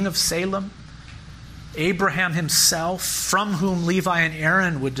the king of Salem. Abraham himself, from whom Levi and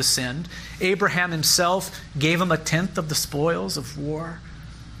Aaron would descend. Abraham himself gave him a tenth of the spoils of war.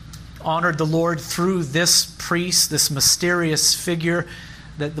 Honored the Lord through this priest, this mysterious figure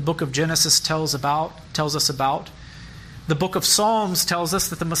that the book of Genesis tells us about. The book of Psalms tells us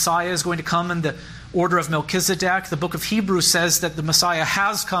that the Messiah is going to come in the order of Melchizedek. The book of Hebrews says that the Messiah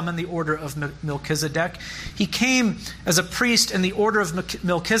has come in the order of Melchizedek. He came as a priest in the order of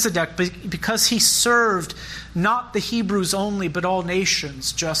Melchizedek because he served not the Hebrews only, but all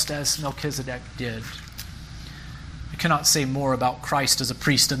nations, just as Melchizedek did. I cannot say more about Christ as a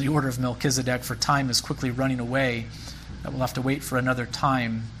priest in the order of Melchizedek, for time is quickly running away. That we'll have to wait for another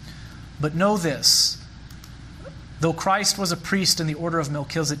time. But know this, though Christ was a priest in the order of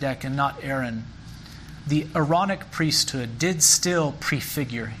Melchizedek and not Aaron, the Aaronic priesthood did still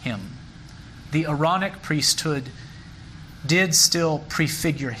prefigure him. The Aaronic priesthood did still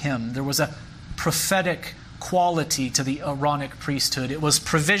prefigure him. There was a prophetic quality to the Aaronic priesthood. It was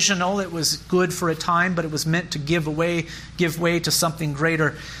provisional, it was good for a time, but it was meant to give way to something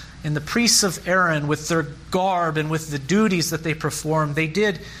greater. And the priests of Aaron, with their garb and with the duties that they performed, they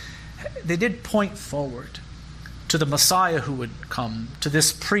did point forward to the Messiah who would come, to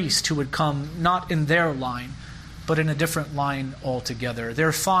this priest who would come not in their line, but in a different line altogether.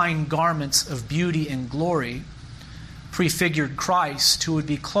 Their fine garments of beauty and glory prefigured Christ, who would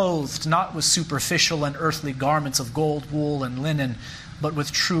be clothed not with superficial and earthly garments of gold, wool, and linen, but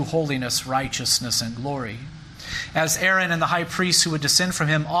with true holiness, righteousness, and glory. As Aaron and the high priests who would descend from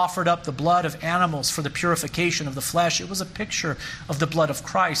him offered up the blood of animals for the purification of the flesh, it was a picture of the blood of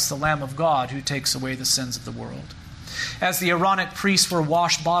Christ, the Lamb of God, who takes away the sins of the world. As the Aaronic priests were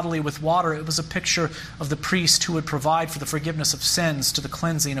washed bodily with water, it was a picture of the priest who would provide for the forgiveness of sins to the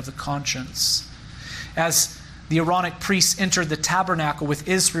cleansing of the conscience. As the Aaronic priests entered the tabernacle with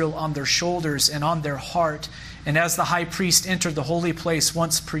Israel on their shoulders and on their heart, and as the high priest entered the holy place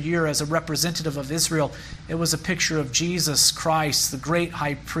once per year as a representative of Israel, it was a picture of Jesus Christ, the great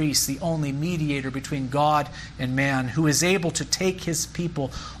high priest, the only mediator between God and man, who is able to take his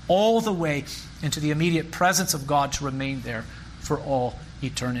people all the way into the immediate presence of God to remain there for all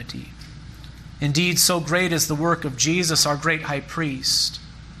eternity. Indeed, so great is the work of Jesus, our great high priest,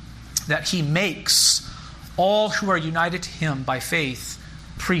 that he makes all who are united to him by faith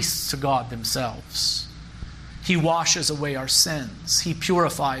priests to God themselves. He washes away our sins. He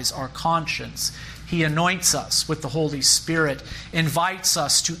purifies our conscience. He anoints us with the Holy Spirit, invites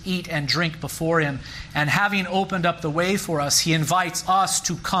us to eat and drink before him, and having opened up the way for us, he invites us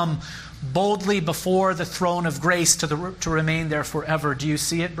to come boldly before the throne of grace to remain there forever. Do you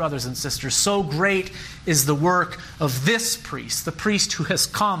see it, brothers and sisters? So great is the work of this priest, the priest who has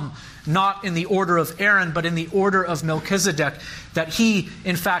come not in the order of Aaron, but in the order of Melchizedek, that he,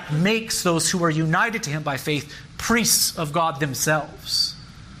 in fact, makes those who are united to him by faith priests of God themselves,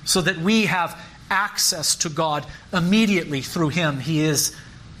 so that we have access to God immediately through him. He is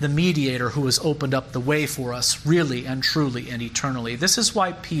the mediator who has opened up the way for us really and truly and eternally. This is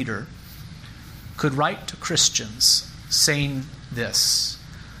why Peter could write to Christians saying this: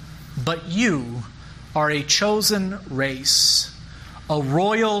 But you are a chosen race, a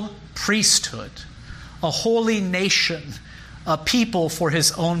royal priesthood, a holy nation, a people for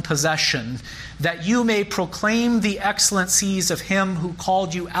his own possession, that you may proclaim the excellencies of him who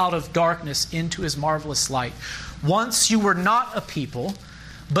called you out of darkness into his marvelous light. Once you were not a people,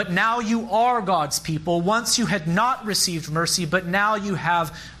 but now you are God's people. Once you had not received mercy, but now you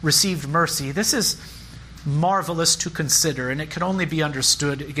have received mercy. This is marvelous to consider, and it can only be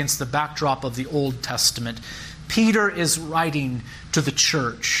understood against the backdrop of the Old Testament. Peter is writing to the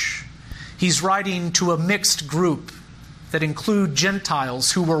church. He's writing to a mixed group that include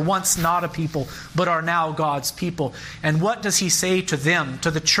Gentiles who were once not a people, but are now God's people. And what does he say to them,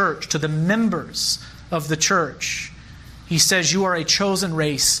 to the church, to the members of the church? He says, you are a chosen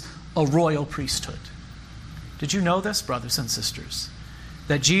race, a royal priesthood. Did you know this, brothers and sisters?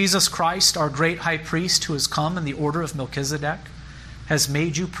 That Jesus Christ, our great high priest who has come in the order of Melchizedek, has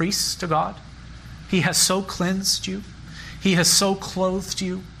made you priests to God? He has so cleansed you. He has so clothed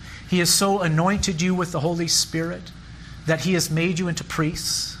you. He has so anointed you with the Holy Spirit that he has made you into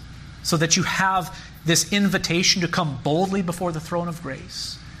priests, so that you have this invitation to come boldly before the throne of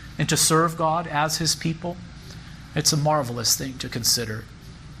grace and to serve God as his people. It's a marvelous thing to consider.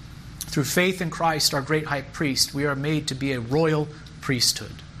 Through faith in Christ, our great high priest, we are made to be a royal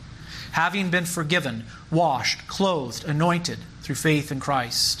priesthood. Having been forgiven, washed, clothed, anointed through faith in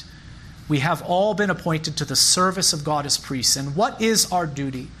Christ, we have all been appointed to the service of God as priests. And what is our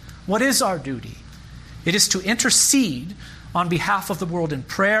duty? What is our duty? It is to intercede on behalf of the world in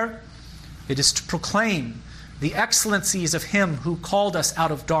prayer. It is to proclaim the excellencies of him who called us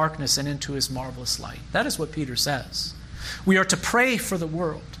out of darkness and into his marvelous light. That is what Peter says. We are to pray for the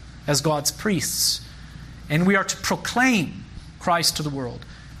world as God's priests, and we are to proclaim Christ to the world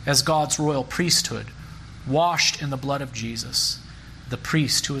as God's royal priesthood, washed in the blood of Jesus, the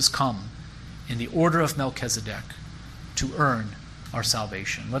priest who has come in the order of Melchizedek to earn our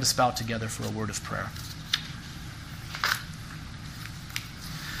salvation. Let us bow together for a word of prayer.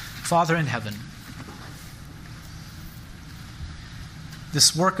 Father in heaven,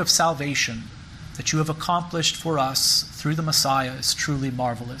 this work of salvation that you have accomplished for us through the Messiah is truly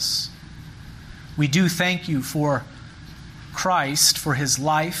marvelous. We do thank you for Christ, for his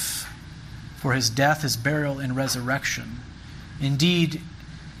life, for his death, his burial, and resurrection. Indeed,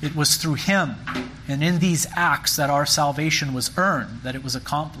 it was through him and in these acts that our salvation was earned, that it was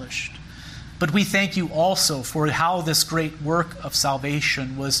accomplished. But we thank you also for how this great work of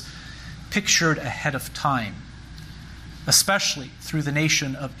salvation was pictured ahead of time, especially through the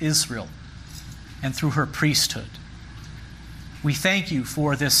nation of Israel and through her priesthood. We thank you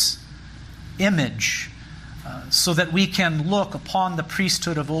for this image so that we can look upon the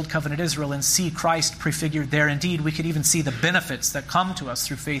priesthood of Old Covenant Israel and see Christ prefigured there. Indeed, we could even see the benefits that come to us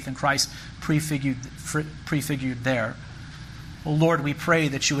through faith in Christ prefigured there. Oh Lord, we pray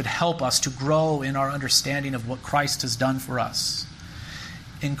that you would help us to grow in our understanding of what Christ has done for us.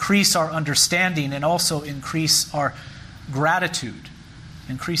 Increase our understanding and also increase our gratitude.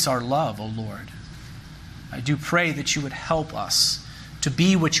 Increase our love, O Lord. I do pray that you would help us to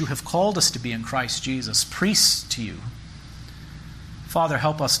be what you have called us to be in Christ Jesus, priests to you. Father,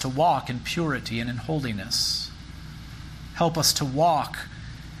 help us to walk in purity and in holiness. Help us to walk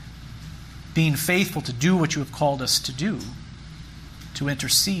being faithful to do what you have called us to do, to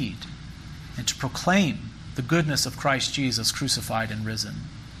intercede and to proclaim the goodness of Christ Jesus crucified and risen.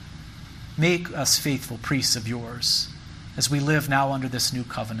 Make us faithful priests of yours as we live now under this new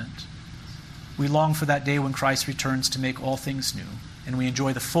covenant. We long for that day when Christ returns to make all things new, and we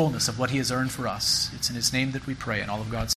enjoy the fullness of what he has earned for us. It's in his name that we pray, and all of God's